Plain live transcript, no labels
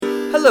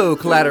Hello,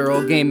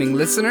 Collateral Gaming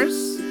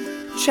listeners.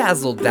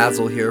 Chazzle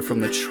Dazzle here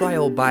from the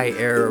Trial by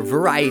Error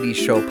Variety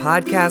Show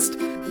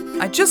podcast.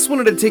 I just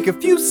wanted to take a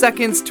few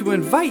seconds to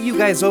invite you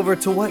guys over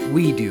to what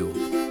we do.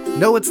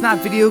 No, it's not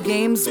video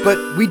games, but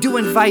we do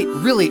invite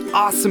really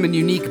awesome and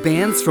unique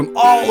bands from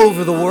all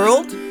over the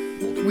world.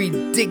 We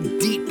dig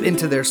deep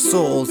into their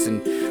souls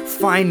and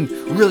find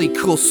really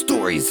cool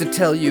stories to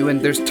tell you,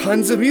 and there's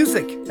tons of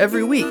music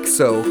every week,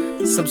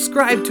 so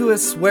subscribe to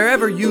us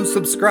wherever you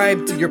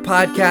subscribe to your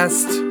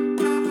podcast.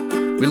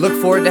 We look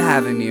forward to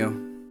having you.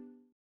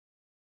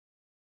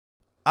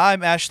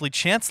 I'm Ashley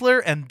Chancellor,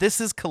 and this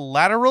is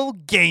Collateral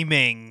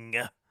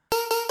Gaming.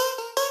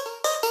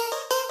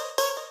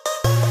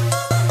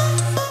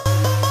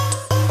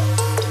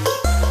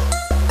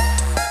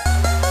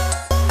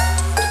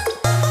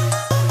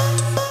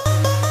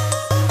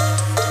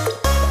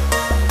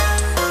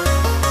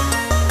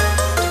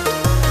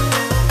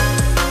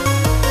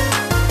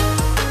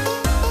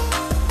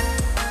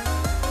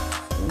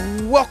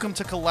 Welcome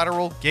to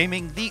Collateral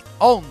Gaming, the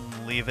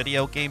only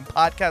video game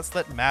podcast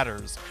that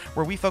matters,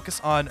 where we focus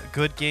on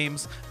good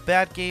games,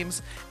 bad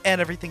games, and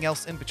everything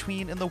else in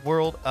between in the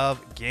world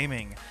of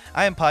gaming.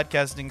 I am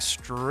podcasting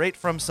straight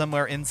from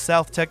somewhere in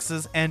South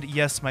Texas, and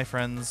yes, my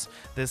friends,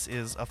 this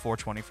is a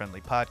 420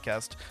 friendly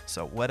podcast,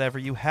 so whatever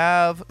you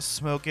have,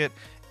 smoke it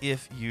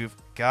if you've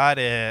got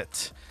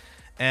it.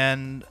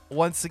 And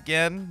once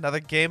again, another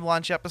game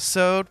launch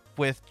episode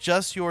with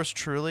just yours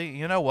truly.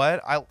 You know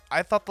what?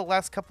 I thought the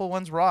last couple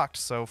ones rocked,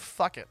 so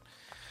fuck it.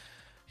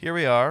 Here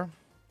we are.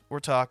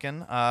 We're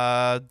talking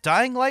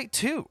Dying Light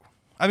 2.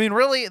 I mean,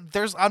 really,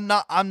 I'm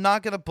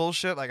not gonna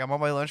bullshit. Like, I'm on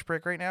my lunch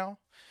break right now.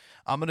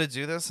 I'm gonna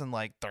do this in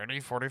like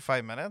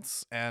 30-45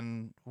 minutes,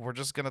 and we're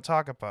just gonna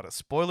talk about it.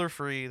 Spoiler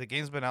free. The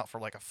game's been out for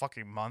like a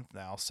fucking month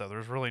now, so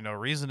there's really no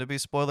reason to be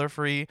spoiler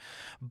free.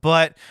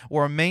 But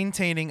we're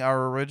maintaining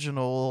our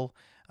original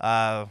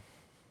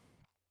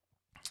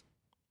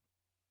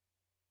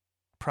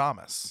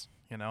promise.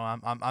 You know,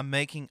 I'm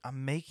making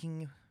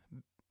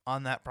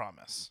on that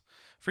promise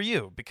for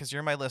you, because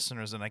you're my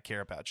listeners and I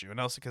care about you, and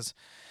also because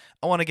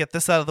I want to get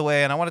this out of the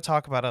way and I want to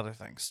talk about other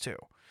things too,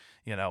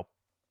 you know.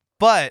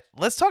 But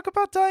let's talk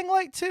about Dying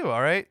Light 2,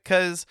 all right?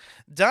 Because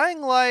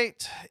Dying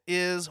Light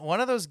is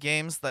one of those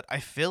games that I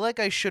feel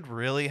like I should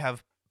really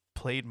have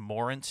played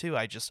more into.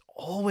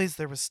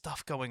 There was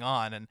stuff going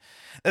on, and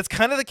that's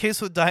kind of the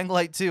case with Dying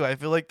Light 2. I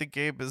feel like the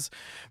game is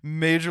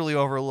majorly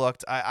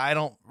overlooked. I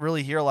don't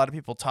really hear a lot of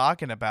people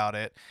talking about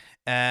it,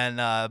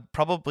 and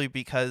probably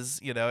because,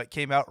 you know, it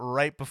came out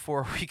right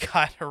before we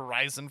got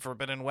Horizon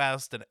Forbidden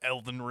West and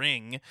Elden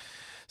Ring.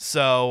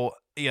 So,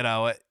 you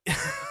know,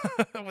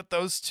 with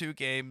those two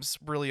games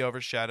really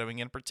overshadowing,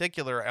 in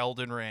particular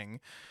Elden Ring,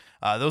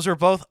 those are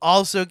both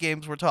also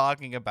games we're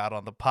talking about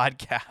on the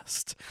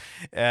podcast,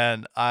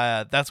 and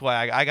that's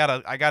why I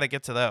gotta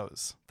get to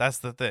those. That's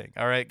the thing.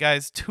 All right,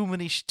 guys, too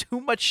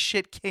much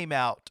shit came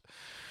out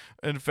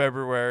in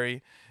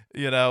February,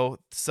 you know.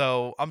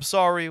 So I'm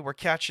sorry, we're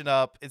catching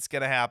up. It's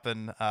gonna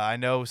happen. I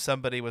know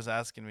somebody was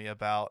asking me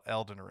about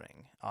Elden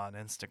Ring on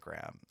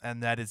Instagram,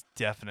 and that is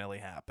definitely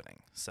happening.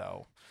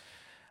 So,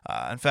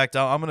 in fact,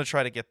 I'm gonna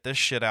try to get this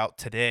shit out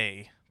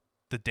today,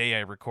 the day I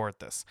record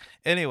this.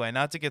 Anyway,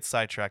 not to get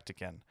sidetracked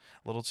again.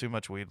 A little too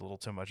much weed, a little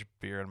too much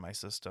beer in my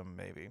system,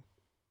 maybe.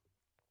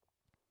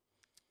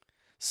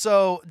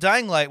 So,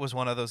 Dying Light was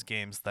one of those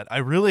games that I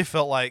really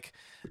felt like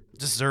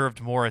deserved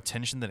more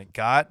attention than it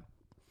got.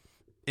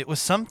 It was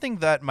something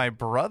that my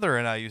brother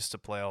and I used to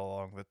play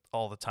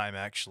all the time,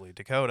 actually,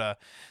 Dakota.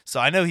 So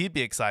I know he'd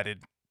be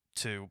excited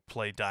to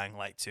play Dying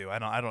Light 2.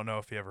 I don't know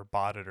if he ever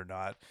bought it or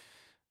not.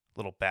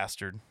 Little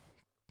bastard.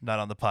 Not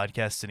on the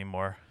podcast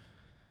anymore.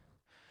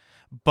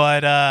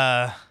 But,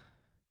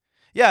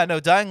 yeah, no,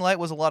 Dying Light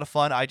was a lot of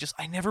fun. I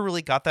never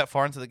really got that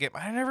far into the game.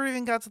 I never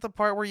even got to the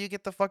part where you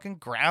get the fucking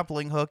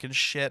grappling hook and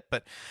shit.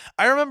 But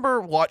I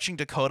remember watching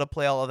Dakota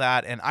play all of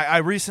that, and I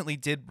recently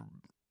did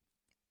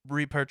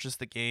repurchase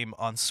the game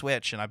on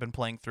Switch, and I've been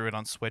playing through it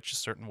on Switch a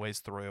certain ways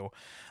through,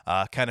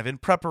 kind of in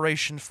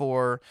preparation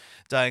for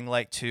Dying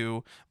Light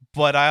 2.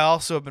 But I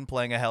also have been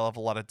playing a hell of a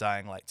lot of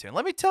Dying Light 2. And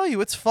let me tell you,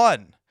 it's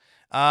fun.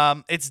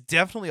 It's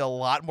definitely a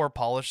lot more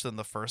polished than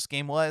the first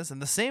game was, in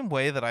the same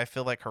way that I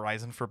feel like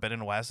Horizon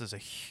Forbidden West is a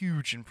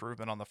huge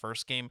improvement on the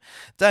first game.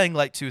 Dying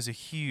Light 2 is a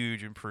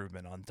huge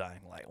improvement on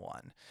Dying Light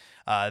 1.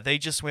 They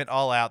just went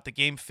all out. The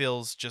game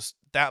feels just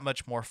that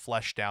much more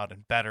fleshed out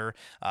and better.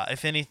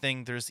 If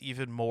anything, there's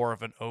even more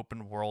of an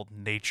open world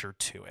nature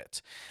to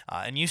it.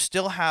 And you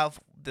still have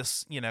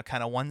this, you know,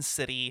 kind of one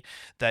city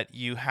that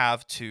you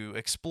have to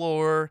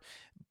explore,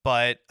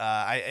 but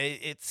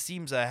it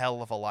seems a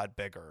hell of a lot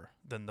bigger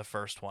than the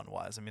first one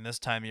was. I mean, this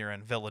time you're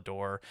in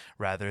Villador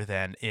rather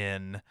than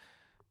in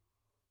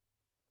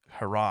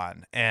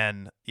Haran,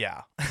 and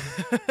yeah.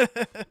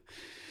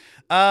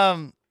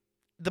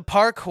 The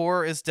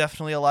parkour is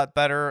definitely a lot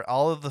better.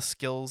 All of the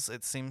skills,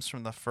 it seems,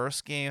 from the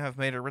first game have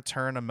made a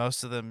return, and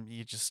most of them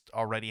you just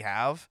already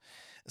have.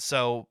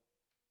 So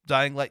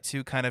Dying Light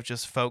 2 kind of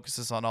just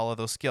focuses on all of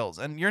those skills.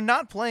 And you're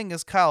not playing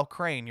as Kyle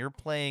Crane, you're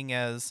playing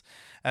as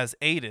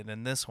Aiden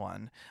in this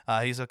one.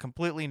 He's a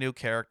completely new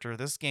character.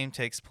 This game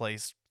takes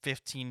place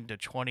 15 to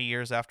 20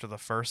 years after the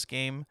first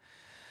game.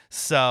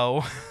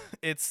 So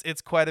it's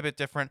quite a bit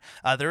different.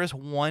 There is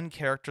one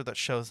character that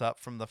shows up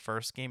from the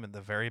first game in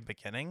the very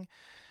beginning,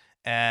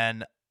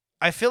 and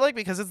I feel like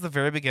because it's the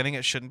very beginning,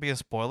 it shouldn't be a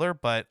spoiler,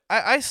 but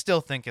I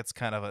still think it's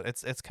kind of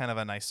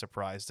a nice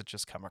surprise to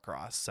just come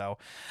across. So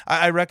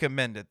I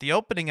recommend it. The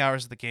opening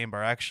hours of the game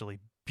are actually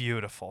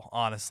beautiful.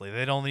 Honestly,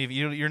 they don't leave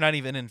you're not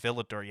even in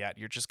Villador yet.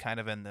 You're just kind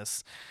of in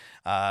this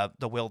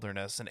the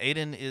wilderness, and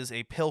Aiden is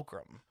a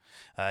pilgrim.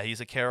 He's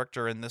a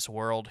character in this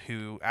world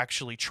who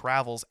actually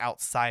travels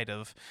outside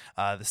of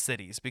the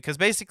cities, because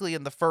basically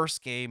in the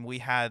first game we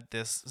had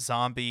this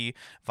zombie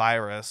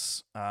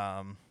virus.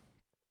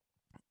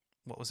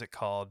 What was it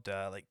called?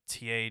 Like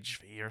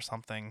THV or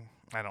something?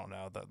 I don't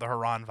know. The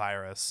Haran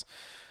virus,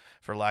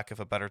 for lack of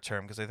a better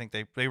term, because I think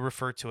they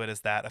refer to it as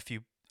that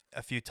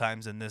a few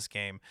times in this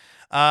game.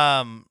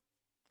 It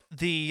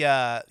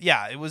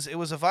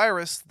was a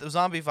virus, the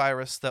zombie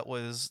virus that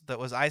was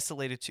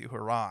isolated to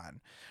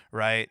Haran,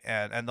 right?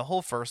 And the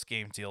whole first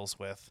game deals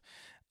with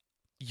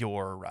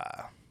your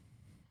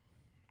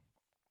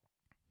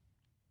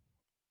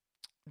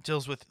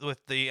deals with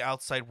the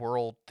outside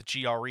world, the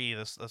GRE,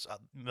 this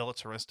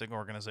militaristic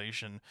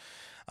organization,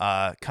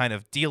 kind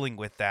of dealing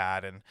with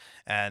that,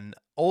 and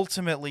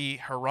ultimately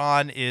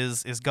Haran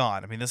is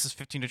gone. I mean, this is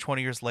 15 to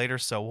 20 years later,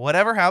 so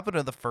whatever happened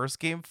in the first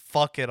game,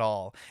 fuck it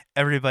all.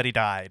 Everybody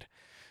died.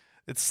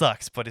 It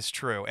sucks, but it's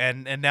true.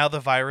 And now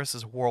the virus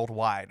is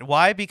worldwide.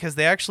 Why? Because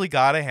they actually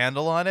got a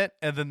handle on it,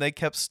 and then they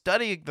kept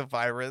studying the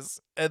virus,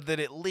 and then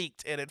it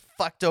leaked, and it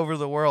fucked over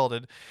the world.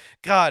 And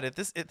God,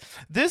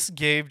 this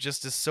game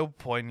just is so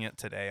poignant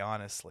today,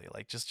 honestly.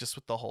 Like just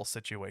with the whole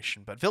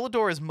situation. But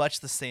Villador is much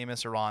the same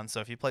as Iran. So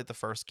if you played the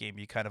first game,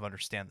 you kind of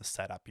understand the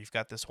setup. You've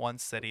got this one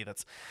city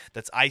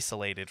that's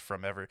isolated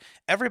from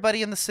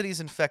everybody in the city's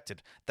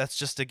infected. That's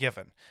just a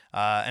given.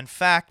 In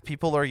fact,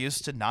 people are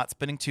used to not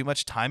spending too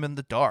much time in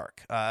the dark.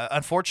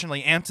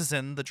 Unfortunately,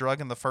 Amtazin, the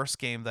drug in the first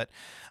game that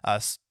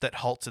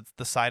halted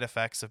the side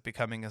effects of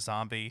becoming a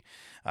zombie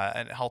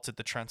and halted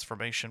the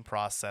transformation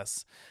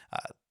process,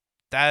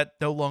 that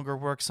no longer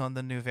works on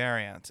the new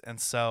variant. And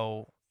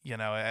so,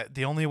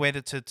 the only way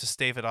to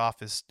stave it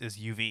off is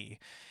UV.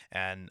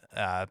 And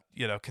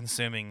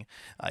consuming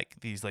like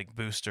these like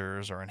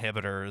boosters or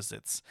inhibitors,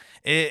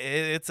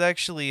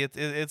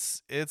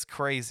 it's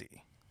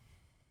crazy.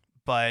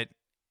 But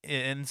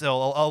and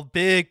so a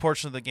big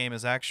portion of the game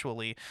is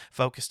actually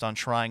focused on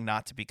trying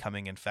not to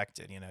becoming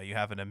infected. You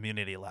have an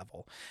immunity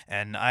level,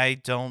 and I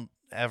don't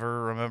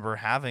ever remember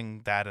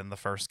having that in the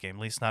first game,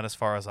 at least not as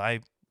far as I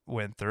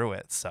went through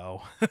it.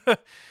 So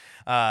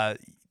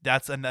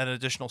that's an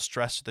additional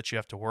stress that you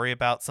have to worry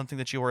about, something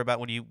that you worry about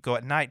when you go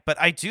at night.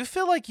 But I do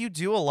feel like you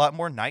do a lot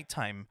more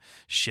nighttime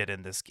shit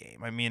in this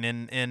game. I mean,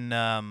 in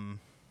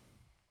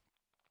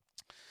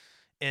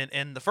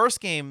the first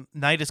game,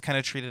 night is kind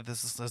of treated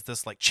as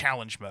this like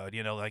challenge mode,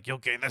 like you'll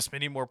gain this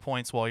many more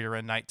points while you're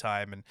in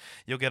nighttime, and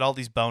you'll get all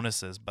these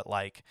bonuses. But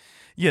like,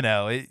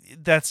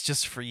 that's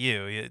just for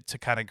you to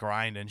kind of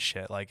grind and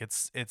shit. Like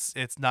it's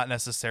not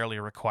necessarily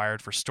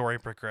required for story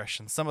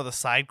progression. Some of the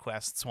side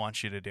quests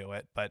want you to do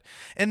it, but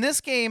in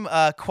this game,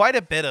 quite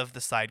a bit of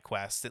the side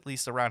quests, at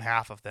least around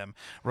half of them,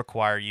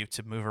 require you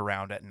to move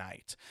around at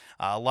night.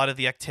 A lot of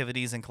the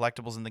activities and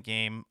collectibles in the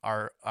game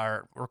are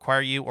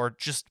require you, or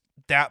just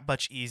that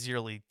much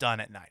easily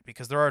done at night,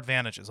 because there are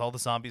advantages. All the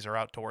zombies are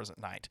outdoors at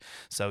night,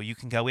 so you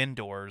can go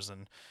indoors,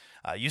 and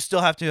you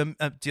still have to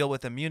deal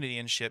with immunity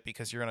and shit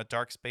because you're in a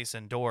dark space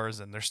indoors,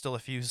 and there's still a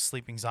few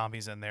sleeping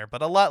zombies in there,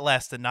 but a lot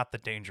less, and not the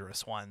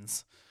dangerous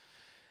ones.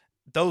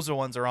 Those are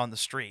ones are on the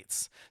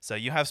streets. So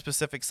you have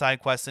specific side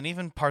quests and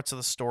even parts of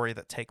the story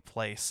that take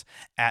place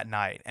at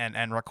night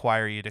and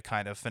require you to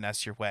kind of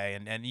finesse your way.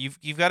 And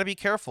you've got to be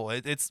careful.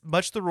 It's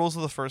much the rules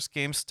of the first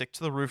game. Stick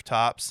to the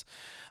rooftops,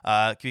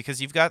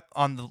 because you've got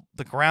on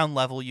the ground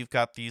level, you've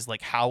got these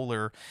like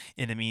howler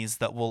enemies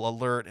that will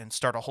alert and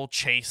start a whole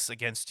chase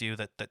against you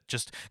that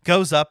just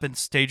goes up in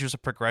stages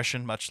of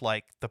progression, much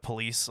like the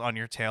police on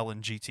your tail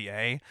in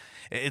GTA.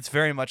 It's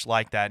very much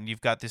like that. And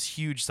you've got this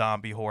huge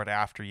zombie horde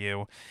after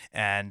you,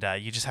 and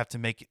you just have to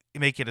make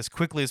it as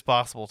quickly as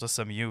possible to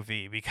some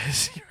UV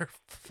because you're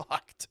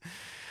fucked.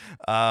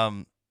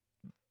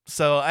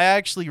 So I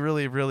actually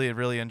really, really,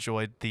 really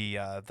enjoyed the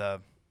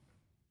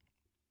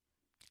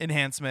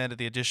enhancement,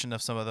 the addition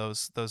of some of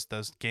those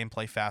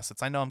gameplay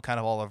facets. I know I'm kind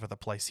of all over the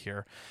place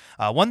here.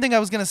 One thing I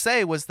was going to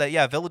say was that,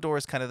 Villador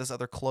is kind of this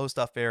other closed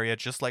off area,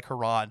 just like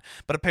Haran,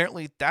 but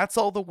apparently that's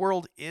all the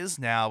world is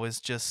now, is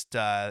just,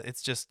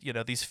 it's just,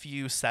 these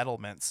few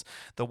settlements.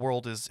 The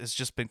world is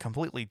just been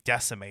completely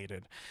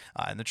decimated,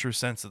 in the true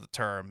sense of the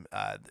term,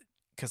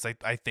 because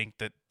I think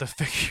that the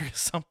figure is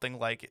something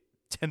like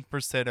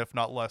 10%, if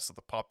not less, of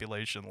the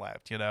population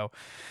left,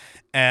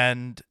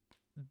 and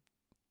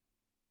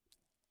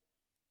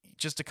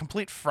just a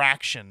complete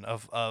fraction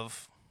of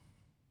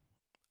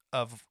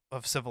of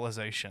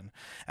civilization,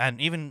 and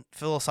even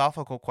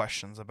philosophical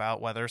questions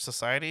about whether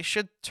society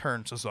should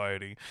turn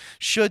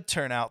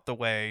out the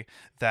way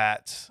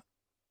that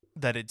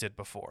it did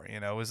before.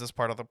 Is this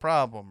part of the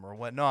problem or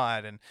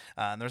whatnot? And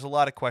there's a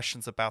lot of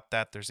questions about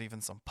that. There's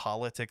even some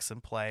politics in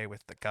play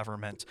with the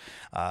government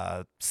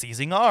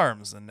seizing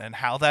arms and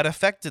how that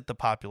affected the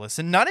populace,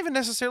 and not even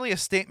necessarily a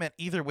statement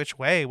either which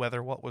way,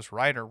 whether what was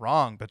right or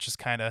wrong, but just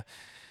kind of,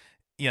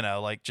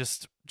 like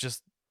just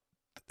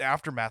the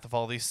aftermath of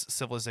all these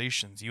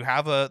civilizations. You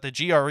have the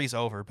GRE's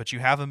over, but you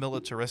have a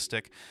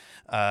militaristic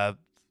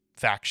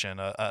faction,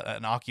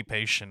 an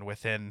occupation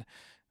within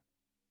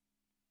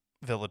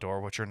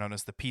Villador, which are known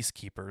as the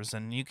Peacekeepers,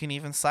 and you can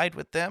even side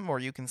with them, or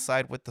you can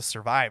side with the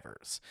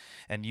survivors,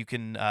 and you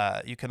can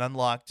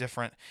unlock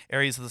different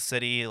areas of the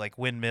city, like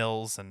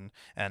windmills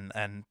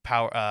and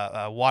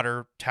power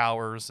water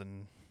towers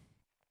and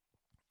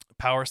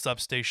power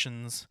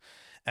substations,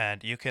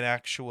 and you can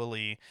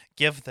actually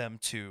give them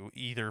to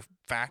either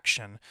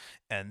faction,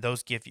 and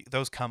those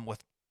come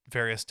with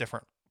various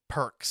different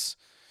perks.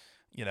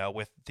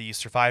 With the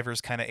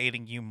survivors kind of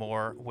aiding you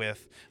more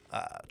with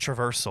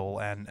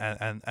traversal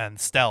and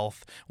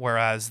stealth,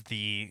 whereas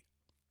the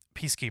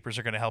Peacekeepers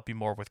are going to help you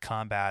more with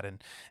combat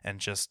and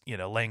just,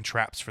 laying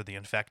traps for the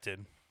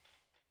infected.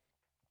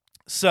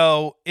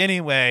 So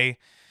anyway,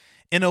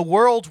 in a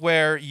world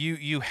where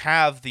you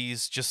have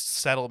these just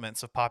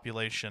settlements of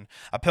population,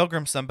 a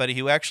pilgrim's somebody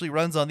who actually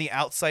runs on the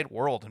outside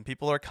world, and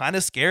people are kind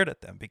of scared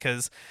at them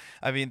because,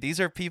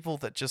 these are people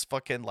that just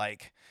fucking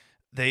like...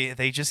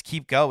 They just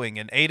keep going,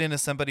 and Aiden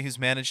is somebody who's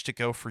managed to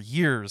go for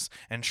years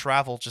and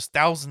travel just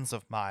thousands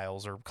of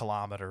miles or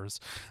kilometers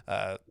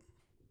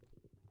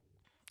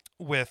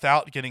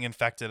without getting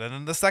infected. And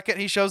then the second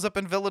he shows up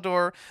in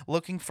Villador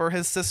looking for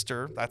his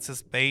sister, that's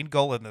his main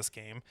goal in this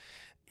game,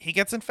 he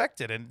gets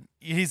infected, and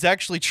he's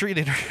actually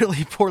treated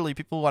really poorly.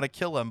 People want to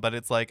kill him, but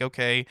it's like,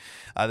 okay,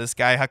 this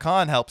guy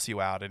Hakan helps you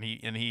out, and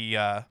he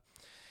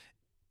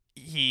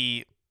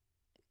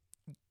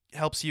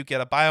helps you get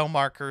a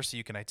biomarker so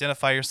you can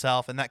identify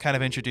yourself, and that kind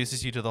of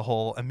introduces you to the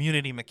whole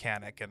immunity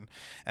mechanic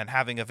and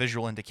having a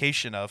visual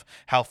indication of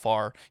how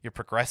far you're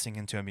progressing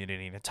into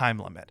immunity in a time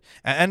limit.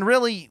 And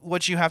really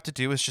what you have to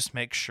do is just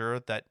make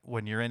sure that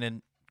when you're in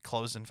a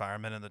closed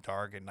environment in the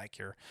dark and like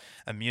your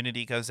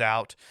immunity goes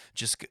out,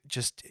 just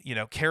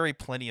carry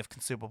plenty of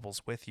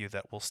consumables with you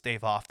that will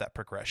stave off that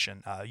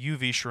progression.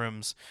 UV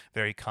shrooms,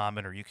 very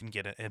common, or you can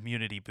get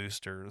immunity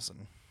boosters.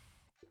 And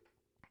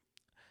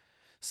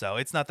so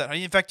it's not that.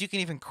 In fact, you can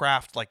even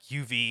craft like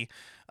UV,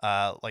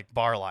 like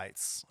bar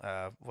lights,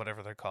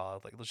 whatever they're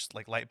called, like just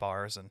like light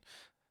bars and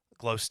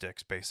glow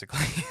sticks,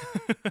 basically,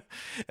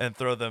 and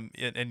throw them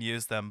in and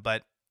use them.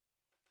 But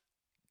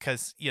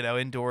because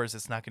indoors,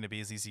 it's not going to be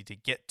as easy to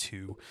get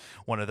to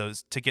one of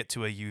those, to get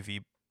to a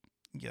UV,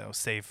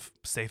 safe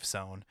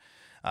zone.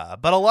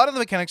 But a lot of the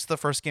mechanics of the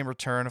first game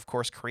return, of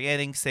course,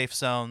 creating safe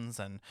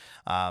zones and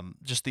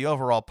just the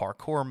overall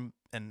parkour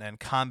and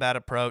combat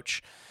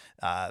approach.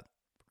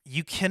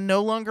 You can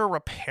no longer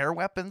repair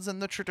weapons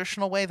in the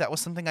traditional way. That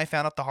was something I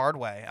found out the hard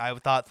way. I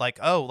thought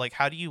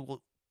how do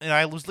you, and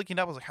I was looking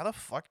up, I was like, how the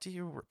fuck do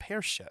you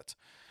repair shit?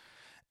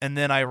 And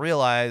then I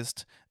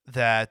realized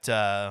that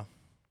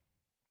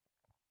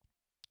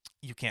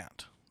you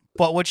can't.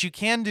 But what you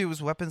can do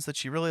is weapons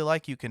that you really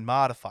like, you can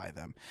modify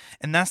them.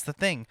 And that's the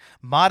thing.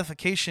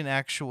 Modification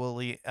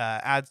actually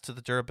adds to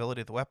the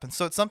durability of the weapon.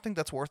 So it's something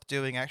that's worth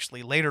doing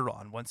actually later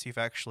on, once you've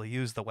actually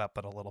used the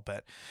weapon a little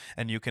bit.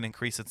 And you can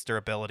increase its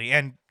durability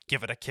and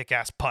give it a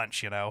kick-ass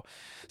punch,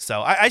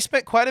 So I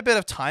spent quite a bit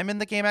of time in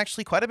the game,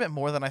 actually, quite a bit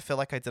more than I feel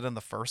like I did in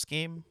the first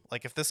game.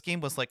 Like, if this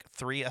game was like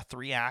a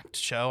three-act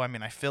show,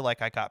 I feel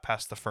like I got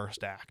past the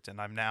first act,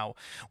 and I'm now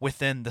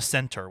within the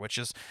center, which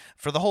is,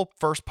 for the whole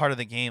first part of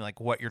the game,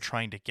 like what you're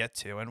trying to get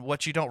to. And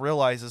what you don't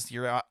realize is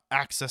you're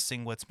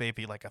accessing what's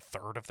maybe like a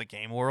third of the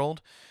game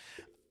world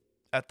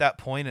at that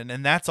point,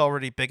 and that's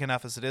already big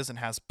enough as it is, and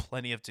has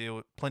plenty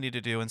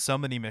to do, and so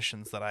many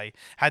missions that I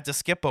had to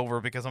skip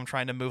over because I'm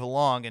trying to move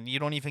along. And you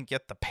don't even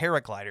get the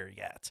paraglider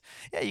yet.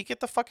 Yeah, you get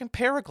the fucking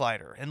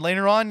paraglider, and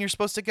later on you're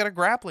supposed to get a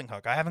grappling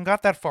hook. I haven't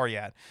got that far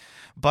yet,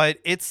 but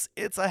it's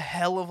a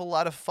hell of a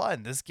lot of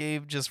fun. This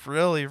game just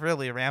really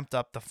ramped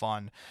up the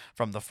fun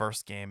from the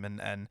first game,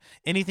 and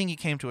anything you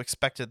came to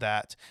expect of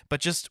that,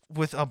 but just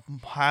with a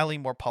highly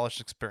more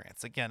polished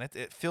experience. Again,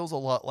 it feels a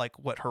lot like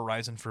what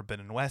Horizon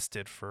Forbidden West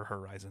did for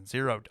Horizon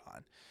Zero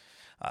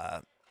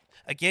Dawn.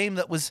 A game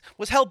that was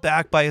held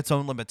back by its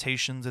own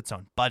limitations, its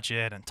own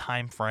budget and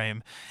time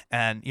frame,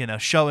 and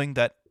showing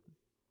that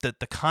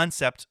the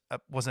concept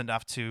was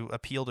enough to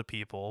appeal to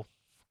people.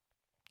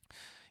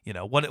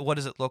 What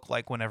does it look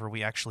like whenever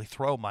we actually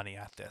throw money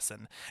at this?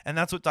 And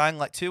that's what Dying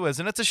Light 2 is,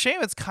 and it's a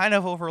shame it's kind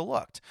of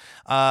overlooked.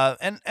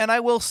 And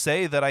I will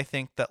say that I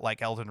think that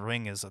like Elden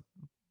Ring is a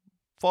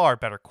far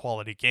better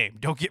quality game.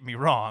 Don't get me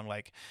wrong,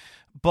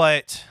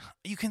 but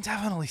you can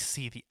definitely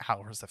see the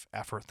hours of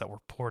effort that were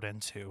poured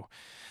into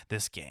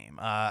this game.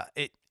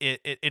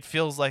 It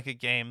feels like a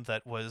game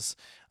that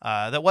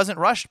wasn't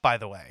rushed. By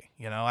the way,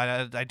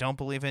 I don't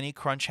believe any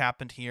crunch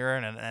happened here,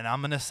 and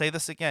I'm gonna say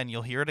this again.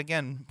 You'll hear it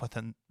again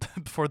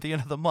before the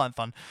end of the month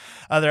on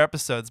other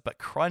episodes. But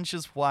crunch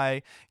is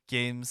why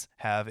games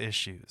have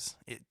issues.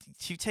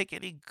 You take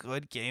any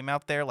good game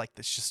out there like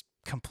this, just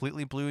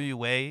completely blew you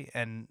away,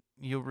 and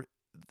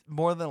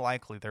more than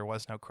likely there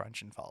was no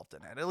crunch involved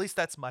in it. At least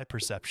that's my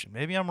perception.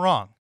 Maybe I'm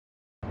wrong.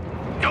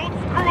 Don't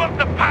screw up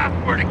the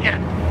password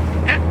again.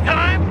 This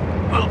time,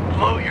 we'll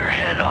blow your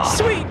head off.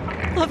 Sweet.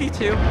 Love you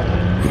too.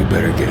 You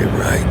better get it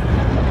right.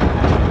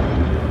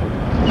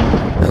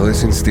 Now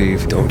listen,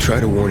 Steve, don't try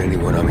to warn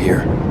anyone I'm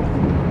here.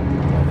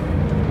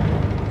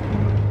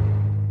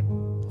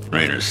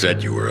 Raynor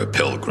said you were a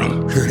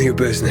pilgrim. None of your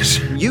business.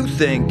 You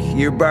think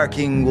your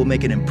barking will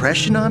make an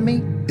impression on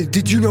me?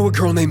 Did you know a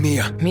girl named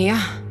Mia? Mia?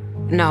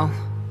 No.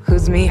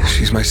 Who's Mia?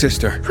 She's my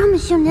sister.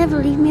 Promise you'll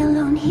never leave me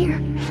alone here.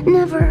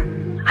 Never.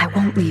 I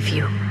won't leave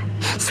you.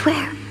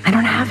 Swear. I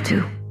don't have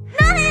to.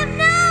 Not him,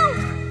 no!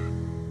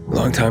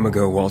 Long time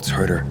ago, Waltz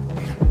hurt her.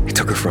 He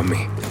took her from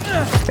me.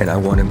 And I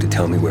want him to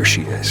tell me where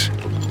she is.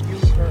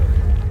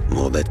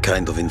 Well, that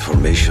kind of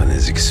information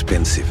is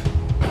expensive.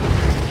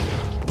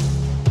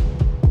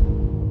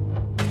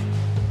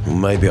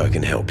 Maybe I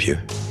can help you.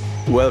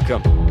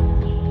 Welcome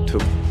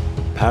to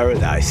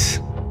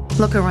paradise.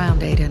 Look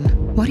around, Aiden.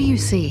 What do you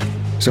see?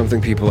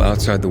 Something people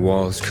outside the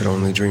walls could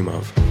only dream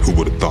of. Who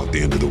would have thought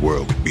the end of the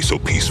world could be so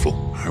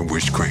peaceful? I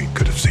wish Crane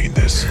could have seen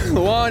this.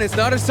 Luan, it's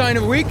not a sign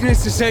of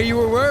weakness to say you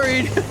were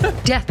worried.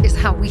 Death is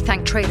how we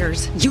thank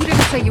traitors. You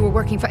didn't say you were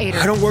working for Ader.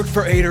 I don't work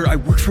for Ader, I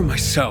work for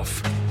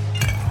myself.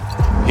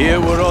 Here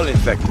we're all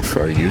infected.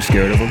 Are you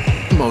scared of him?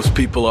 Most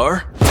people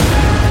are.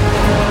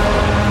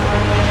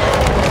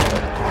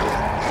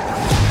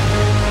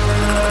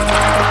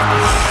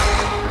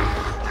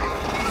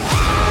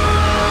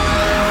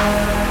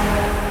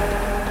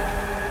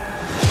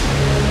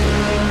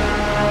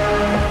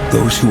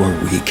 Those who are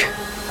weak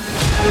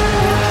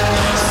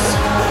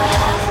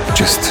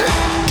just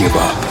give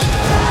up.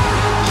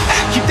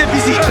 Keep them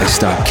busy. They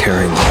stop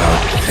caring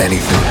about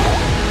anything.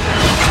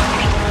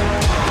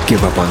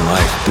 Give up on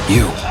life, but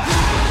you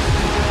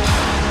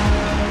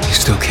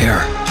still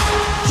care.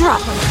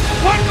 Drop him.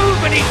 One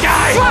move and he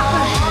dies! Drop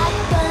him.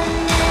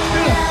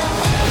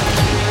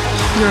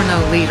 You're no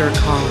leader,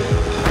 Colin.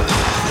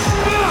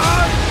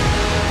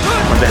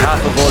 On behalf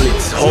of all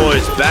its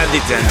whores,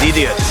 bandits, and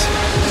idiots,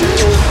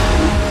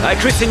 I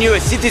christen you a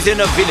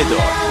citizen of Villedor.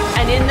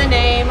 And in the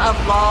name of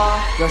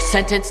law, you're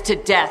sentenced to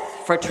death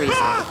for treason.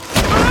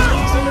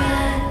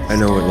 I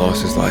know what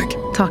loss is like.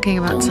 Talking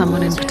about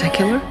someone in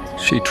particular?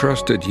 She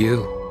trusted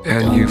you,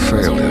 and you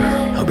failed her.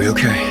 I'll be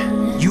okay.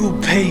 You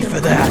pay for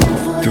that.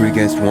 3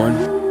 against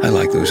 1? I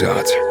like those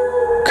odds.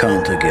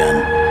 Count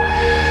again.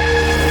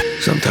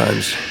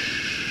 Sometimes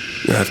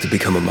you have to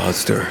become a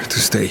monster to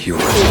stay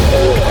human.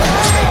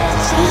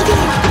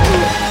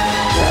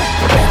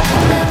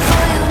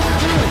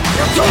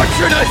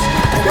 Tortured us!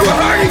 You were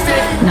hurting me!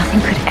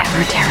 Nothing could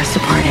ever tear us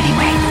apart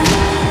anyway.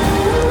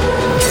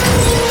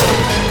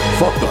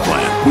 Fuck the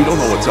plan. We don't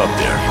know what's up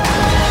there.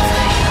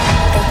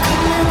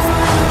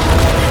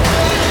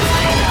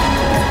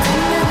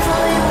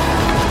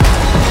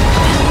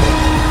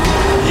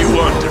 You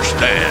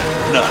understand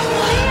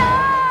nothing.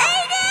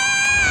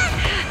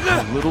 A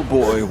little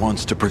boy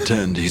wants to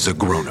pretend he's a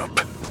grown-up.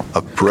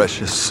 A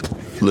precious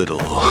little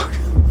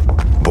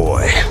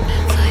boy.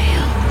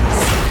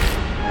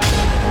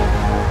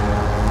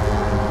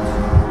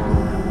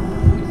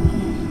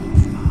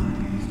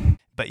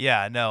 But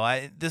yeah,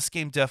 no, this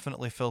game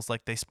definitely feels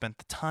like they spent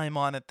the time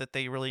on it that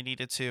they really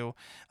needed to.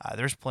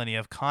 There's plenty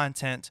of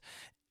content.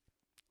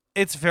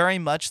 It's very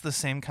much the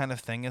same kind of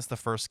thing as the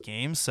first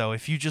game, so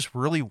if you just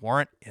really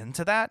weren't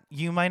into that,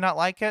 you might not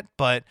like it,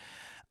 but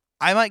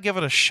I might give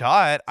it a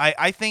shot.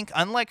 I think,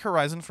 unlike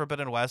Horizon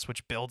Forbidden West,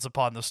 which builds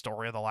upon the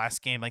story of the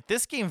last game, like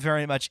this game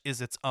very much is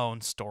its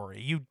own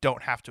story. You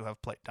don't have to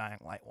have played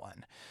Dying Light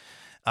 1.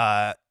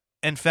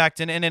 In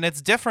fact, and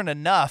it's different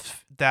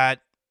enough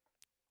that,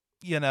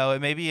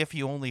 maybe if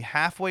you only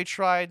halfway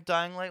tried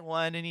Dying Light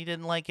 1 and you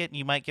didn't like it,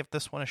 you might give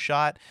this one a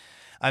shot.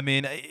 I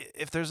mean,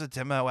 if there's a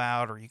demo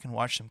out or you can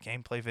watch some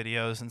gameplay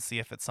videos and see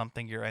if it's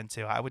something you're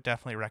into, I would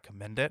definitely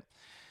recommend it.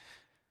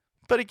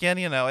 But again,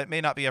 it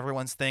may not be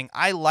everyone's thing.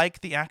 I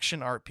like the action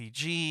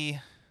RPG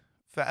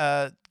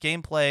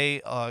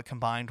gameplay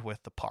combined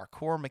with the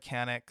parkour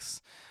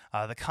mechanics.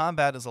 The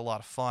combat is a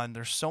lot of fun.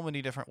 There's so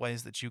many different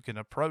ways that you can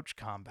approach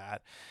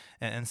combat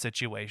and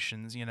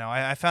situations.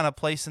 I found a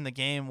place in the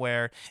game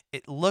where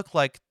it looked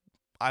like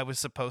I was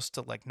supposed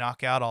to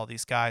knock out all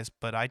these guys,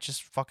 but I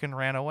just fucking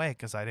ran away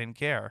because I didn't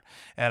care.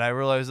 And I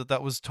realized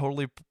that was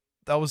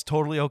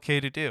totally okay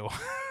to do.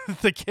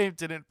 The game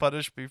didn't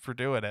punish me for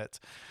doing it.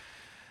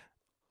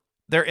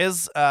 There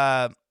is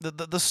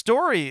the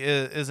story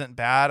isn't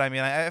bad. I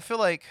mean, I feel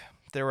like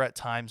there were at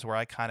times where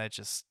I kind of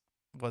just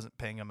wasn't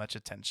paying him much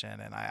attention,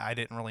 and I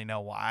didn't really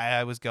know why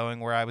I was going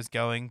where I was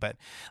going, but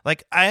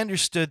like I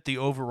understood the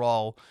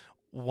overall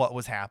what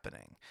was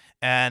happening.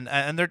 And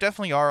there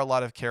definitely are a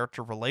lot of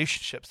character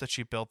relationships that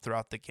you build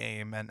throughout the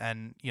game,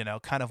 and you know,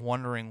 kind of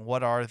wondering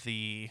what are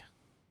the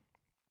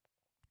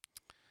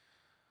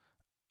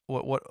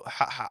what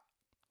how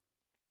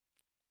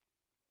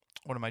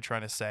what am I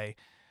trying to say?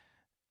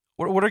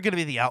 What are going to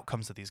be the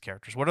outcomes of these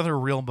characters? What are their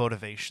real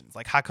motivations?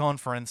 Like Hakon,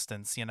 for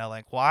instance, you know,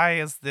 like why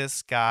is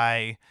this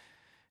guy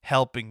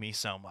helping me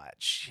so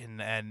much?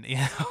 And you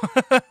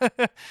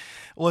know,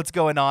 what's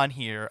going on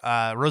here?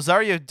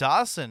 Rosario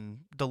Dawson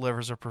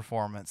delivers a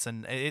performance,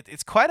 and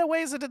it's quite a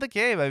ways into the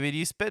game. I mean,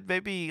 you spent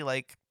maybe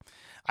like,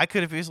 I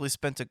could have easily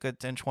spent a good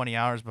 10, 20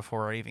 hours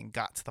before I even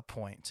got to the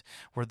point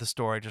where the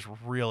story just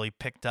really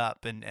picked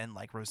up, and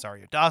like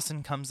Rosario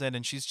Dawson comes in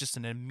and she's just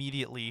an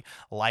immediately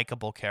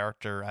likable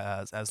character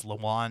as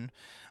Lawan.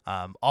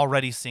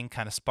 Already seeing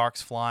kind of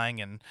sparks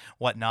flying and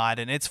whatnot.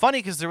 And it's funny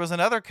because there was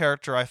another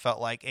character I felt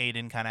like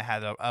Aiden kind of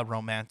had a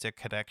romantic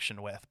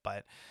connection with,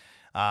 but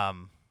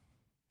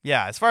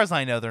yeah, as far as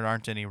I know, there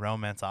aren't any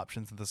romance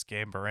options in this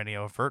game or any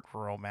overt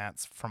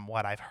romance from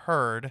what I've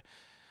heard.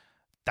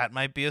 That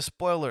might be a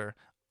spoiler.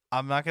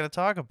 I'm not going to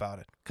talk about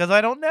it because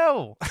I don't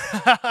know.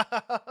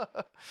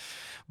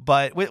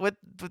 But with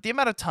the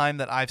amount of time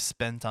that I've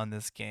spent on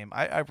this game,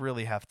 I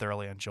really have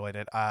thoroughly enjoyed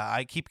it.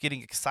 I keep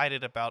getting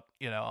excited about,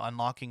 you know,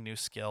 unlocking new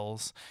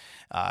skills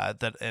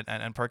that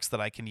and perks that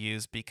I can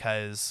use,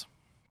 because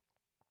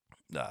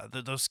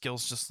those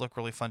skills just look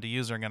really fun to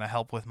use. Are going to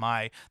help with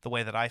the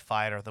way that I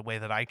fight or the way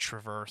that I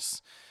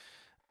traverse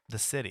the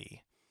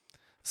city.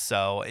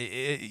 So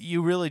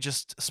you really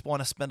just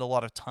want to spend a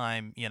lot of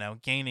time, you know,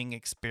 gaining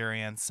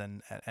experience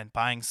and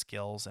buying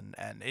skills,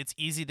 and it's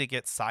easy to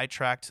get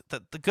sidetracked.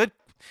 The good,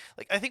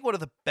 like, I think one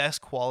of the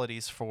best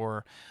qualities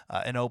for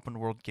an open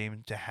world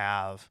game to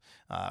have,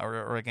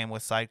 or a game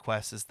with side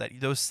quests, is that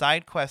those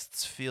side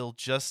quests feel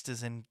just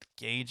as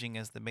engaging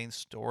as the main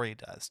story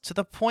does, to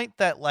the point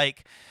that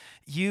like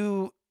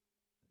you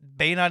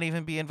may not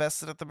even be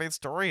invested at the main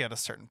story at a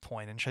certain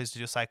point and tries to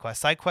do side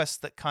quests,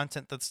 that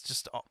content that's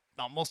just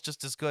almost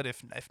just as good,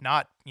 if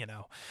not, you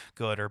know,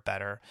 good or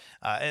better.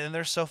 And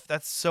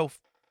that's so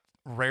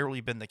rarely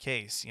been the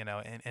case, you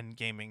know, in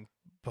gaming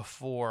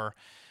before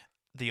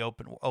the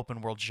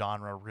open world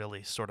genre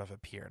really sort of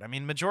appeared. I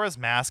mean, Majora's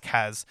Mask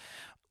has,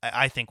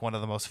 I think, one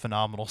of the most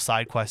phenomenal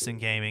side quests in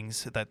gaming,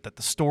 that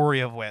the story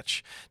of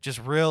which just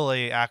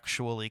really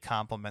actually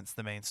complements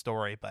the main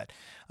story. But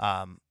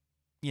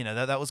you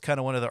know, that was kind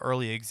of one of the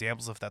early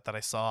examples of that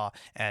I saw.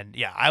 And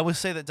yeah, I would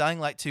say that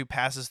Dying Light 2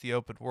 passes the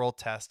open world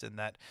test, in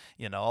that,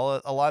 you know,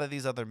 a lot of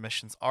these other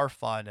missions are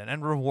fun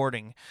and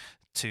rewarding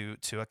to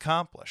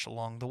accomplish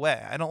along the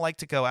way. I don't like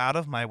to go out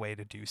of my way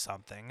to do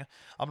something.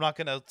 I'm not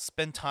going to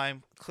spend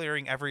time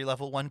clearing every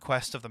level 1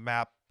 quest of the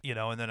map, you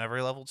know, and then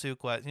every level 2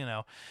 quest, you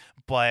know,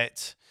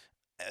 but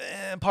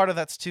part of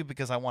that's too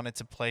because I wanted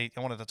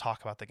to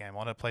talk about the game. I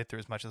wanted to play through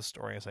as much of the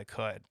story as I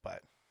could,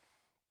 but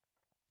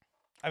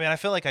I mean, I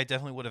feel like I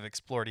definitely would have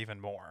explored even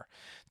more,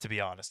 to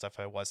be honest, if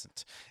I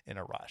wasn't in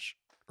a rush.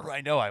 Or I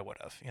know I would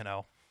have, you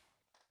know.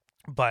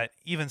 But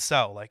even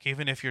so, like,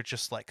 even if you're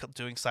just like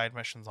doing side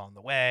missions on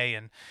the way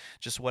and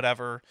just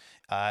whatever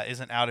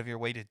isn't out of your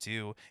way to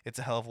do, it's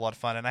a hell of a lot of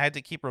fun. And I had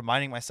to keep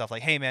reminding myself,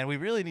 like, hey man, we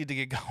really need to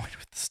get going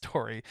with the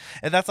story.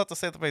 And that's not to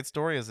say that the main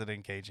story isn't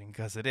engaging,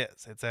 because it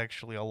is. It's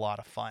actually a lot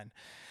of fun.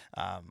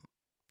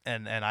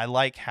 And I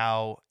like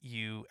how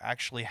you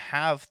actually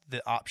have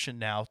the option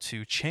now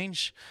to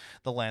change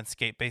the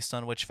landscape based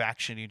on which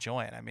faction you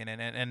join. I mean,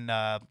 in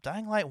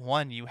Dying Light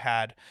 1, you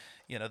had,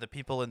 you know, the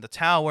people in the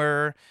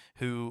tower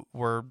who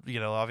were, you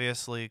know,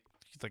 obviously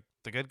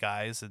the good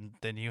guys, and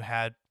then you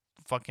had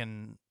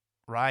fucking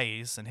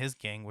Rais and his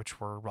gang,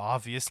 which were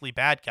obviously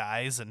bad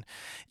guys. And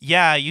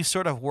yeah, you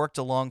sort of worked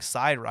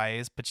alongside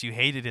Rais, but you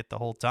hated it the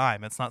whole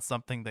time. It's not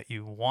something that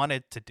you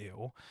wanted to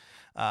do.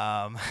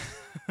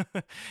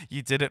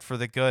 You did it for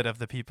the good of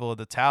the people of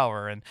the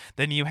tower. And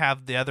then you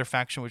have the other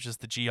faction, which is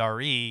the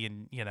GRE,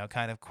 and, you know,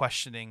 kind of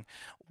questioning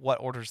what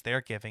orders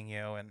they're giving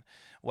you and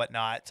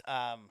whatnot.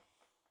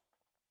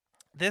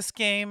 This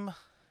game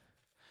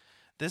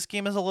is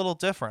a little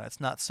different.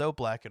 It's not so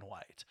black and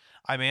white.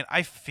 I mean,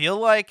 I feel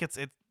like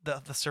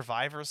the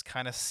survivors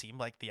kind of seem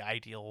like the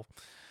ideal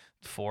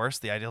force,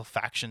 the ideal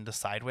faction to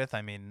side with.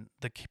 I mean,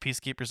 the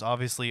peacekeepers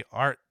obviously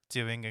aren't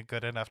doing a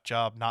good enough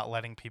job not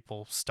letting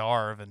people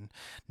starve and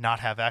not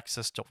have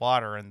access to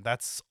water, and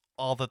that's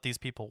all that these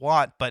people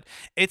want. But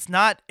it's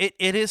not, it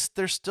is,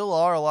 there still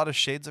are a lot of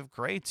shades of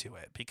gray to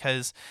it,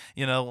 because,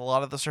 you know, a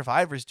lot of the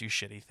survivors do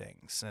shitty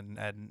things,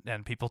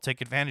 and people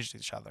take advantage of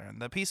each other,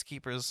 and the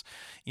peacekeepers,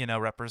 you know,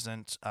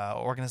 represent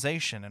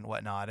organization and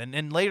whatnot.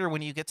 And later,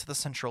 when you get to the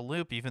central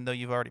loop, even though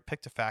you've already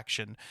picked a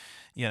faction,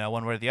 you know,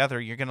 one way or the other,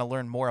 you're going to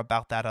learn more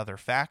about that other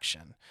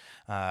faction,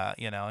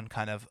 you know, and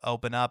kind of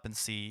open up and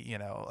see, you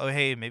know, oh,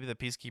 hey, maybe the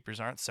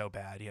peacekeepers aren't so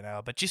bad, you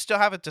know, but you still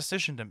have a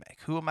decision to make.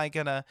 Who am I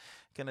going to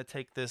gonna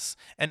take this,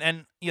 and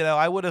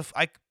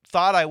I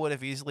thought I would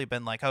have easily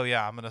been like, oh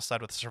yeah, I'm gonna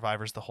side with the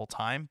survivors the whole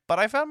time, but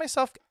I found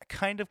myself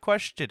kind of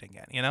questioning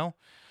it,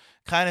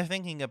 kind of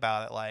thinking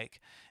about it like,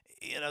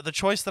 the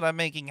choice that I'm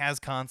making has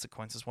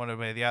consequences one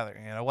way or the other.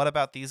 What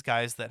about these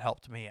guys that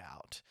helped me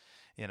out?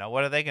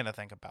 What are they gonna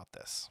think about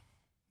this?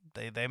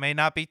 They may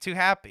not be too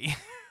happy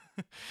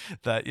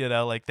that,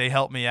 like they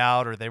helped me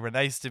out or they were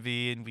nice to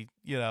me, and we,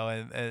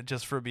 and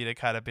just for me to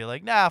kind of be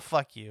like, nah,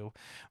 fuck you.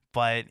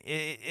 But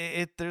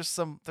there's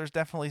a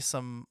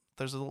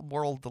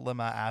moral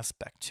dilemma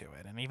aspect to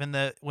it. And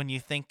even when you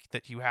think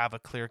that you have a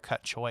clear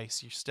cut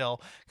choice, you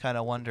still kind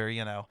of wonder,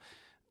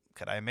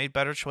 could I have made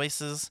better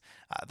choices?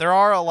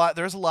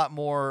 There's a lot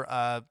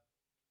more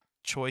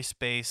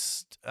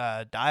choice-based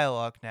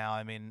dialogue now.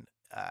 I mean,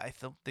 I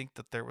don't think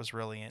that there was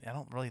really, I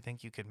don't really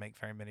think you could make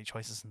very many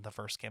choices in the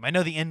first game. I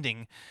know the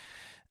ending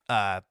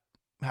had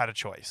a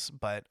choice,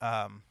 but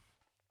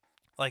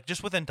like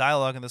just within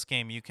dialogue in this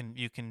game, you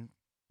can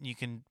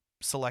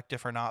select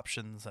different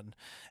options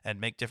and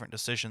make different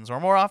decisions, or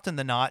more often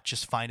than not,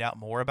 just find out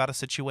more about a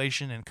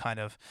situation and kind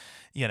of,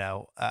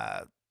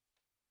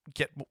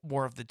 get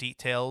more of the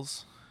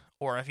details.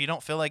 Or if you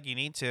don't feel like you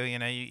need to,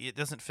 it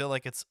doesn't feel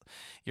like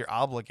you're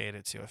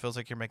obligated to. It feels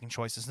like you're making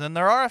choices. And then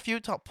there are a few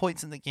top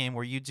points in the game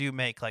where you do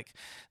make like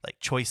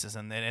choices,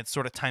 and then it's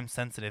sort of time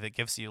sensitive. It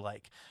gives you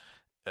like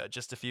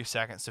just a few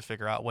seconds to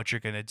figure out what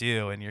you're gonna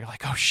do, and you're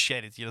like, oh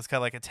shit! It's kind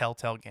of like a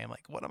Telltale game.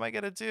 Like, what am I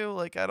gonna do?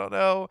 Like, I don't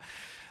know.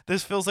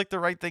 This feels like the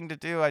right thing to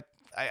do.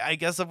 I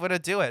guess I'm gonna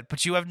do it,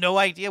 but you have no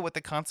idea what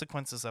the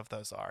consequences of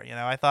those are.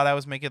 I thought I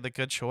was making the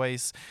good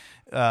choice,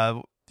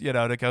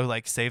 to go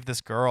like save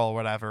this girl or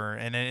whatever,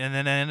 and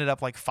then I ended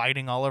up like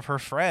fighting all of her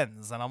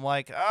friends, and I'm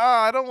like,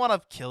 I don't want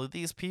to kill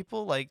these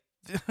people, like.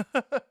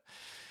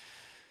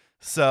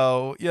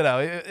 So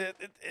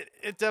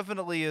it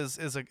definitely is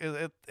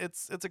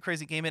it's a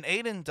crazy game, and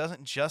Aiden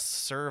doesn't just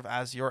serve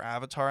as your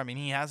avatar. I mean,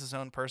 he has his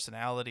own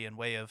personality and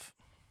way of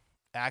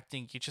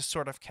acting. You just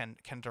sort of can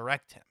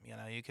direct him.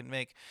 You can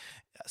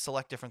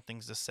select different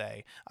things to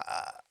say.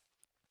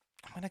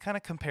 I'm going to kind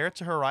of compare it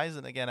to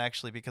Horizon again,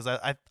 actually, because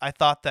I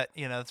thought that,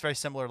 it's very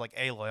similar, like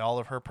Aloy. All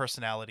of her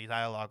personality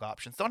dialogue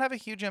options don't have a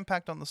huge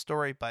impact on the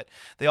story, but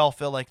they all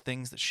feel like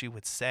things that she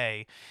would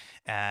say,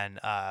 and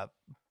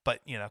but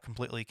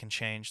completely can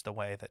change the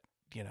way that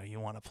you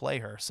want to play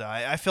her. So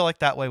I feel like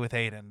that way with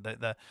Aiden.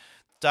 The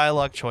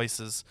dialogue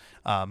choices,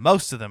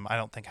 most of them I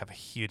don't think have a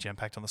huge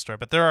impact on the story,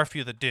 but there are a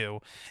few that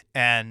do.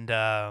 And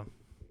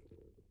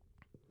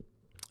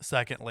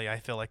secondly, I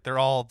feel like they're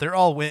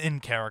all in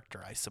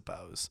character, I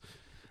suppose.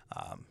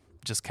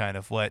 Just kind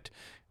of what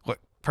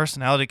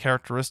personality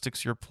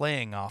characteristics you're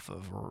playing off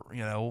of, or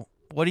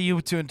what do you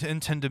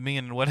intend to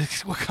mean, and what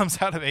comes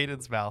out of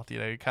Aiden's mouth.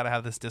 You kind of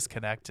have this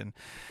disconnect, and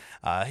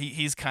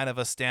he's kind of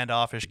a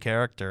standoffish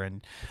character,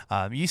 and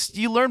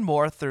you learn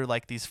more through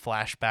like these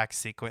flashback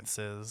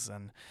sequences,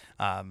 and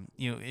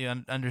you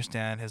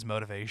understand his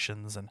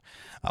motivations. And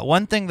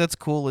one thing that's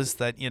cool is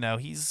that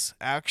he's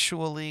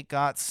actually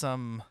got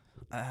some.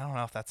 I don't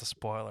know if that's a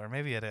spoiler.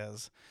 Maybe it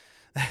is.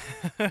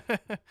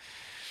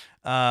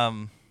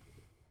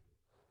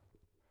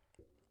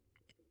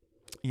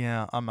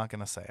 Yeah, I'm not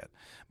gonna say it,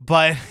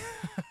 but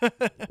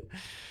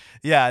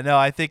yeah, no,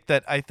 I think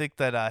that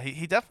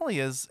he definitely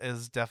is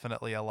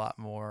definitely a lot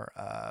more.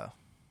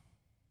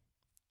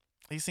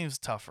 He seems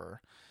tougher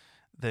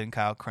than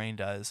Kyle Crane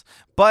does,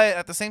 but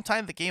at the same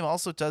time, the game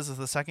also does is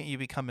the second you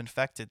become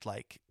infected,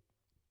 like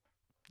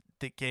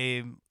the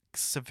game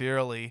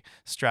severely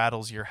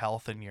straddles your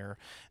health and your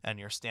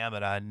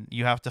stamina, and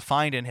you have to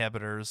find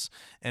inhibitors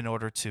in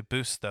order to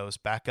boost those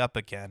back up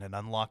again and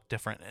unlock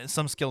different.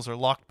 Some skills are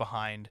locked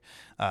behind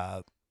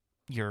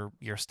your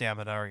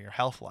stamina or your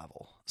health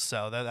level,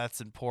 so that's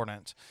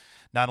important,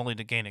 not only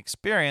to gain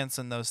experience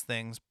in those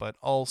things, but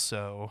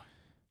also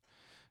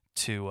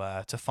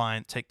to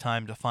take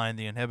time to find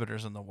the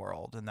inhibitors in the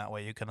world, and that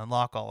way you can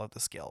unlock all of the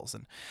skills.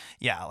 And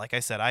yeah, like I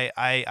said,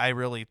 I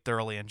really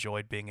thoroughly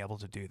enjoyed being able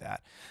to do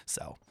that.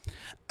 So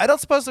I don't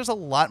suppose there's a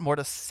lot more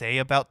to say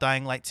about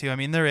Dying Light 2. I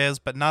mean, there is,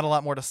 but not a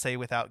lot more to say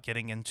without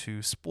getting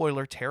into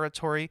spoiler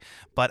territory.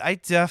 But I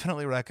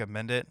definitely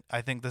recommend it.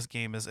 I think this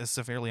game is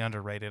severely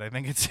underrated. I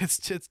think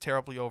it's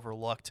terribly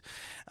overlooked.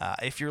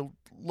 If you're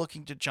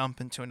looking to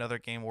jump into another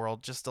game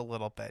world just a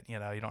little bit, you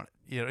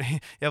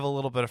have a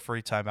little bit of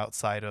free time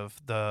outside of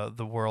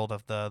the world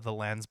of the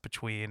lands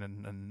between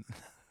and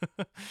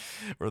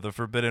or the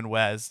Forbidden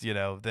West,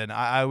 then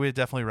I would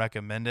definitely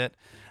recommend it.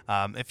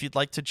 If you'd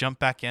like to jump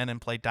back in and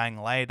play Dying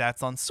Light,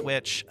 that's on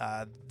Switch.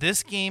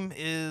 This game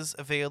is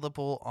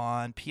available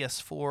on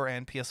PS4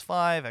 and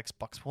PS5,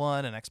 Xbox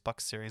One, and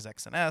Xbox Series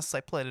X and S.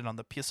 I played it on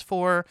the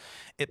PS4.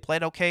 It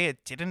played okay.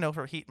 It didn't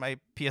overheat my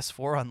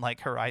PS4,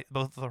 unlike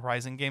both of the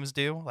Horizon games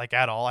do, like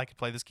at all. I could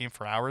play this game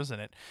for hours,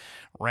 and it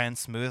ran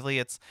smoothly.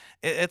 It's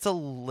a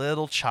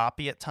little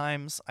choppy at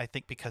times, I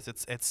think, because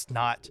it's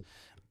not...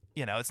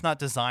 it's not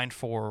designed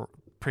for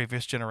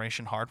previous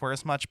generation hardware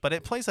as much, but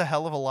it plays a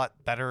hell of a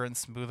lot better and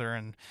smoother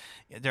and,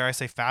 dare I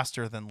say,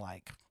 faster than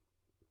like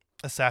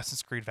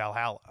Assassin's Creed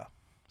Valhalla.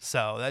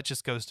 So that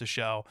just goes to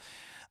show.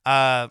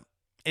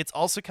 It's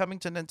also coming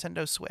to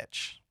Nintendo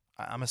Switch.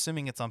 I'm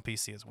assuming it's on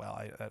PC as well.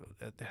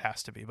 It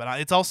has to be, but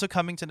it's also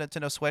coming to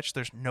Nintendo Switch.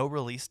 There's no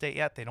release date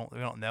yet. We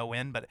don't know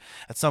when, but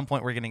at some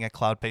point we're getting a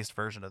cloud-based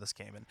version of this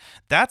game, and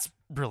that's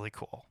really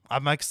cool.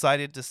 I'm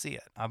excited to see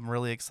it. I'm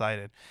really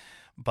excited.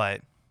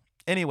 But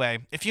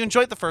anyway, if you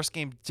enjoyed the first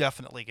game,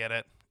 definitely get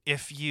it.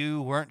 If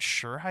you weren't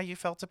sure how you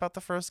felt about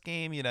the first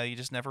game, you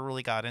just never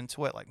really got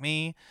into it like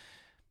me,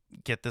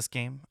 get this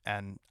game,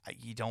 and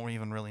you don't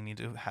even really need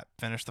to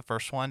finish the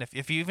first one.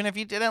 Even if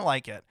you didn't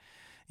like it.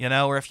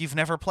 Or if you've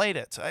never played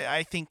it,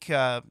 I think,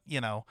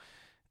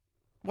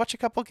 watch a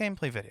couple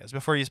gameplay videos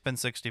before you spend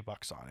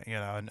 $60 on it,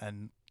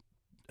 and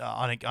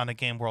on a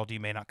game world you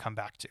may not come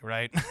back to,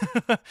 right?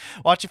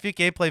 Watch a few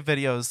gameplay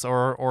videos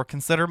or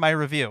consider my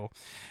review,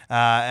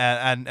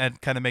 and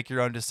kind of make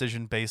your own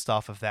decision based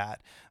off of that.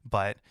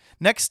 But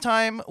next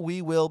time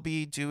we will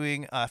be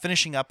doing,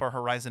 finishing up our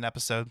Horizon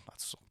episode.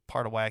 That's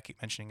part of why I keep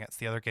mentioning it's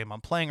the other game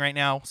I'm playing right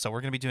now. So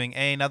we're going to be doing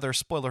another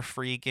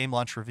spoiler-free game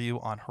launch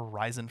review on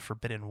Horizon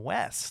Forbidden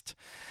West,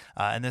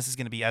 and this is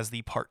going to be as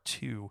the part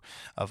 2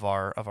 of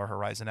our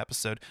Horizon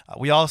episode.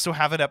 We also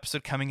have an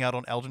episode coming out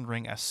on Elden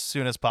Ring as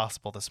soon as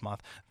possible this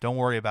month. Don't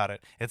worry about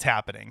it; it's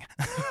happening.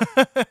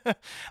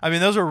 I mean,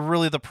 those are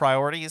really the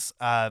priorities.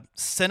 Hellblade: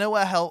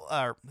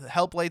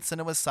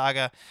 Senua's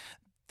Saga,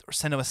 or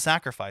Senua's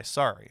Sacrifice.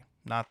 Sorry.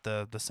 Not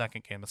the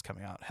second game that's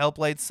coming out.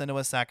 Hellblade: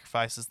 Senua's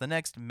Sacrifice is the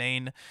next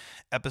main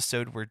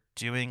episode we're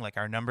doing, like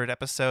our numbered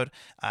episode.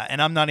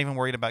 And I'm not even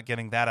worried about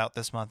getting that out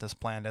this month as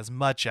planned, as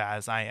much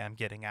as I am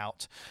getting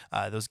out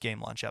those game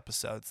launch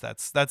episodes.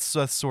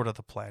 That's sort of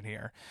the plan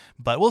here.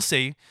 But we'll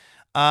see.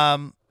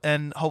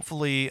 And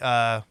hopefully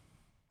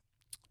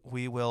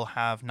we will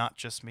have not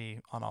just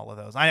me on all of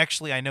those.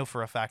 I know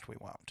for a fact we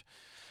won't.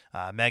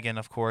 Megan,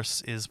 of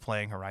course, is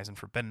playing Horizon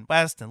Forbidden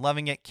West and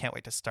loving it. Can't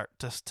wait to start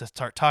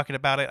talking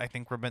about it. I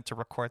think we're meant to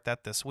record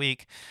that this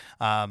week.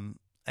 And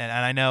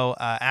I know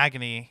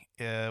Agony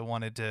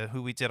wanted to,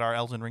 who we did our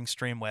Elden Ring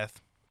stream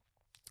with,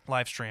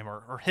 live stream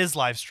or his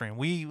live stream.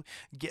 We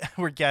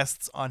were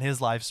guests on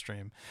his live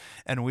stream,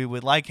 and we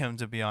would like him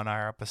to be on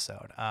our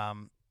episode.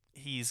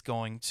 He's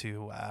going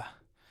to.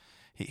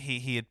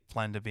 He had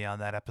planned to be on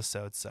that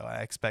episode, so I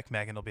expect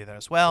Megan will be there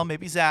as well.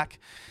 Maybe Zach.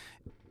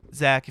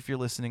 Zach, if you're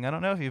listening, I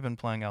don't know if you've been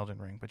playing Elden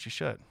Ring, but you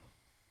should.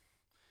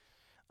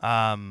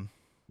 Yeah,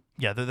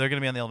 they're going to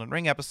be on the Elden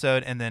Ring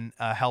episode, and then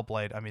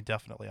Hellblade. I mean,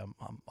 definitely. I'm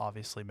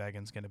obviously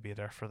Megan's going to be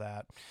there for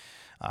that,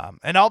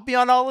 and I'll be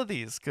on all of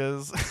these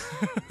because.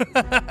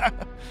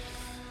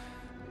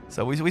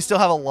 So we still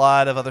have a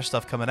lot of other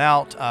stuff coming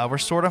out. We're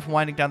sort of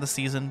winding down the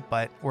season,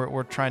 but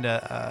we're trying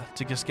to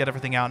just get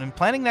everything out and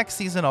planning next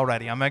season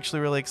already. I'm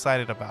actually really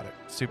excited about it.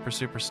 Super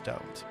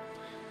stoked.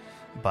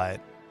 But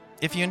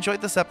if you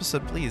enjoyed this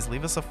episode, please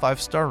leave us a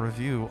 5-star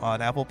review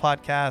on Apple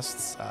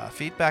Podcasts,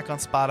 feedback on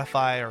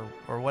Spotify,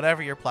 or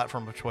whatever your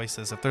platform of choice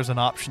is. If there's an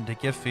option to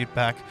give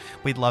feedback,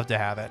 we'd love to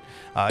have it.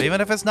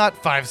 Even if it's not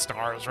 5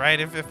 stars, right?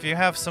 If you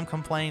have some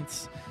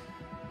complaints,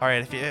 all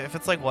right. If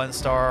it's like 1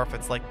 star, if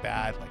it's like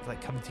bad,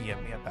 like come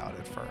DM me about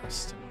it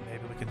first, and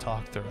maybe we can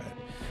talk through it.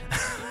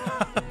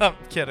 I'm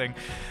kidding.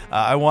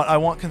 I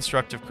want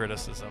constructive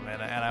criticism,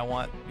 and I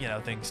want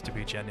things to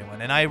be genuine.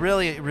 And I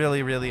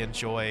really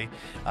enjoy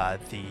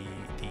the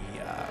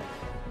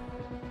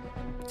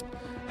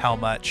how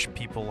much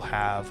people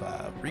have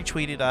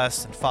retweeted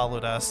us and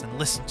followed us and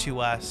listened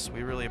to us.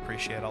 We really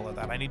appreciate all of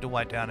that. I need to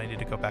wind down. I need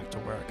to go back to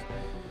work.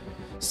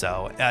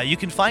 So you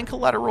can find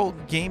Collateral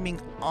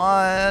Gaming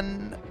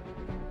on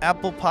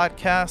Apple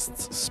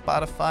Podcasts,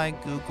 Spotify,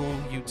 Google,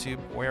 YouTube,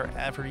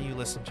 wherever you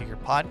listen to your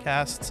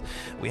podcasts.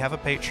 We have a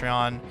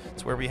Patreon.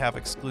 It's where we have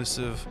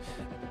exclusive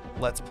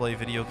Let's Play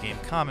video game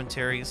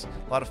commentaries.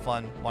 A lot of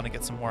fun. Want to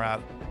get some more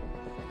out.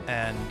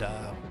 And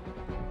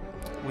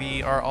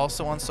we are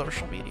also on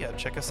social media.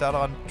 Check us out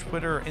on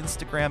Twitter,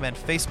 Instagram, and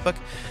Facebook.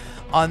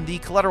 On the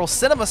Collateral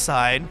Cinema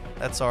side,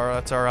 that's our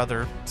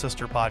other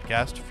sister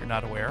podcast, if you're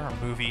not aware, our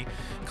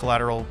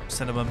Collateral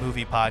Cinema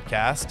movie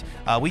podcast.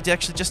 We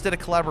actually just did a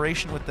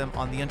collaboration with them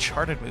on the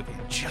Uncharted movie.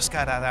 Just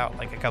got that out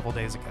like a couple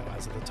days ago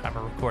as of the time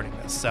of recording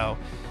this. So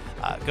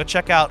go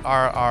check out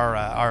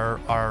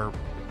our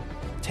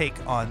take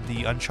on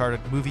the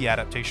Uncharted movie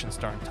adaptation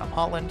starring Tom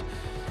Holland.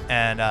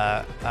 And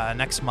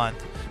next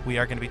month, we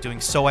are going to be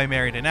doing So I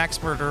Married an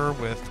Axe Murderer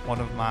with one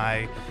of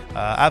my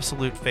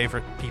absolute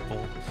favorite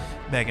people,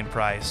 Megan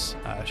Price.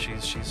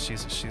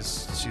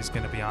 She's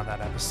going to be on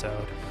that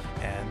episode,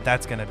 and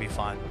that's going to be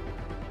fun.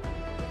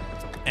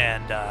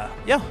 And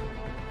yeah,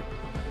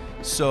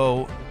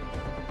 so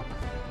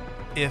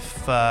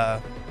if yeah,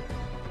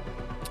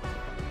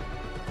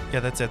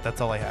 that's it.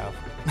 That's all I have.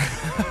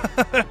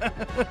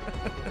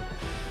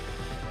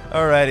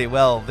 Alrighty,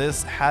 well,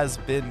 this has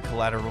been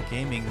Collateral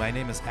Gaming. My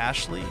name is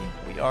Ashley.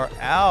 We are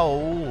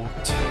out.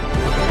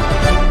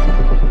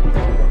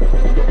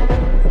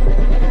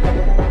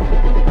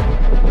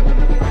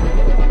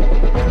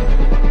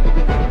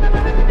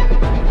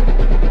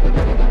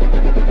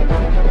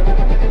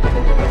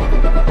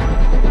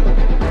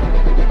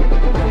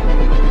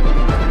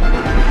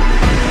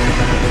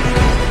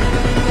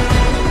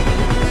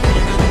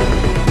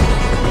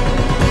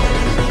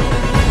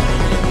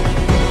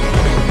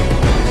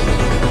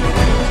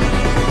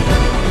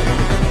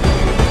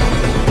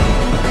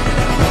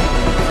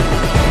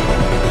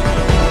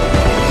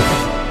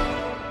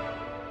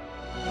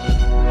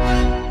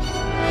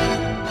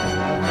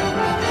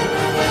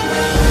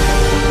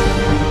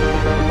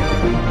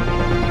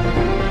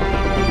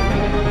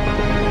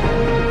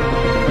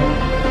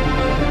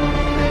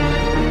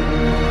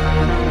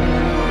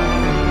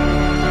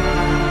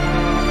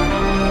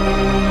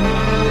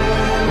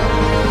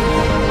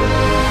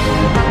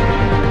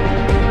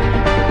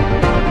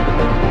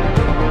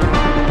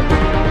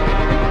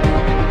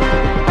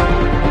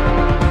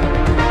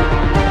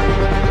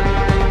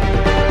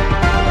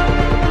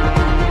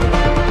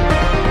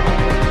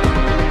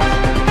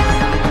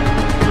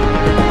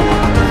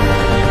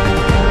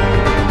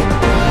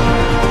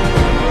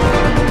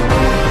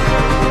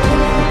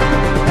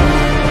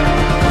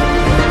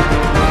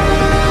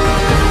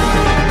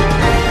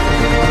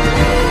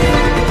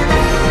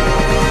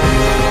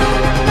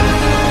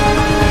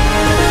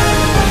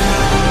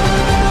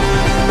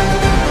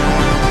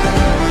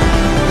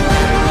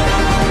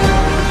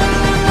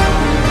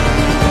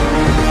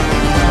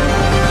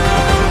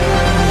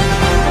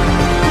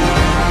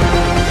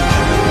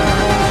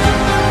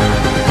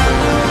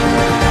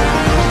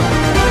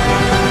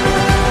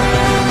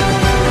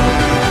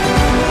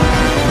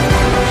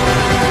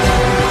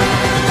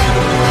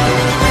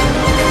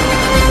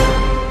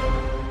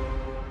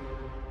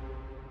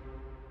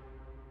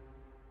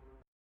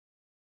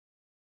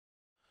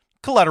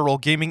 Collateral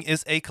Gaming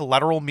is a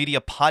Collateral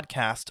Media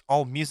podcast.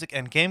 All music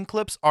and game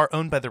clips are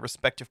owned by their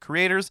respective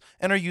creators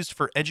and are used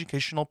for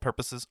educational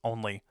purposes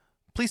only.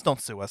 Please don't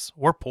sue us.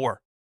 We're poor.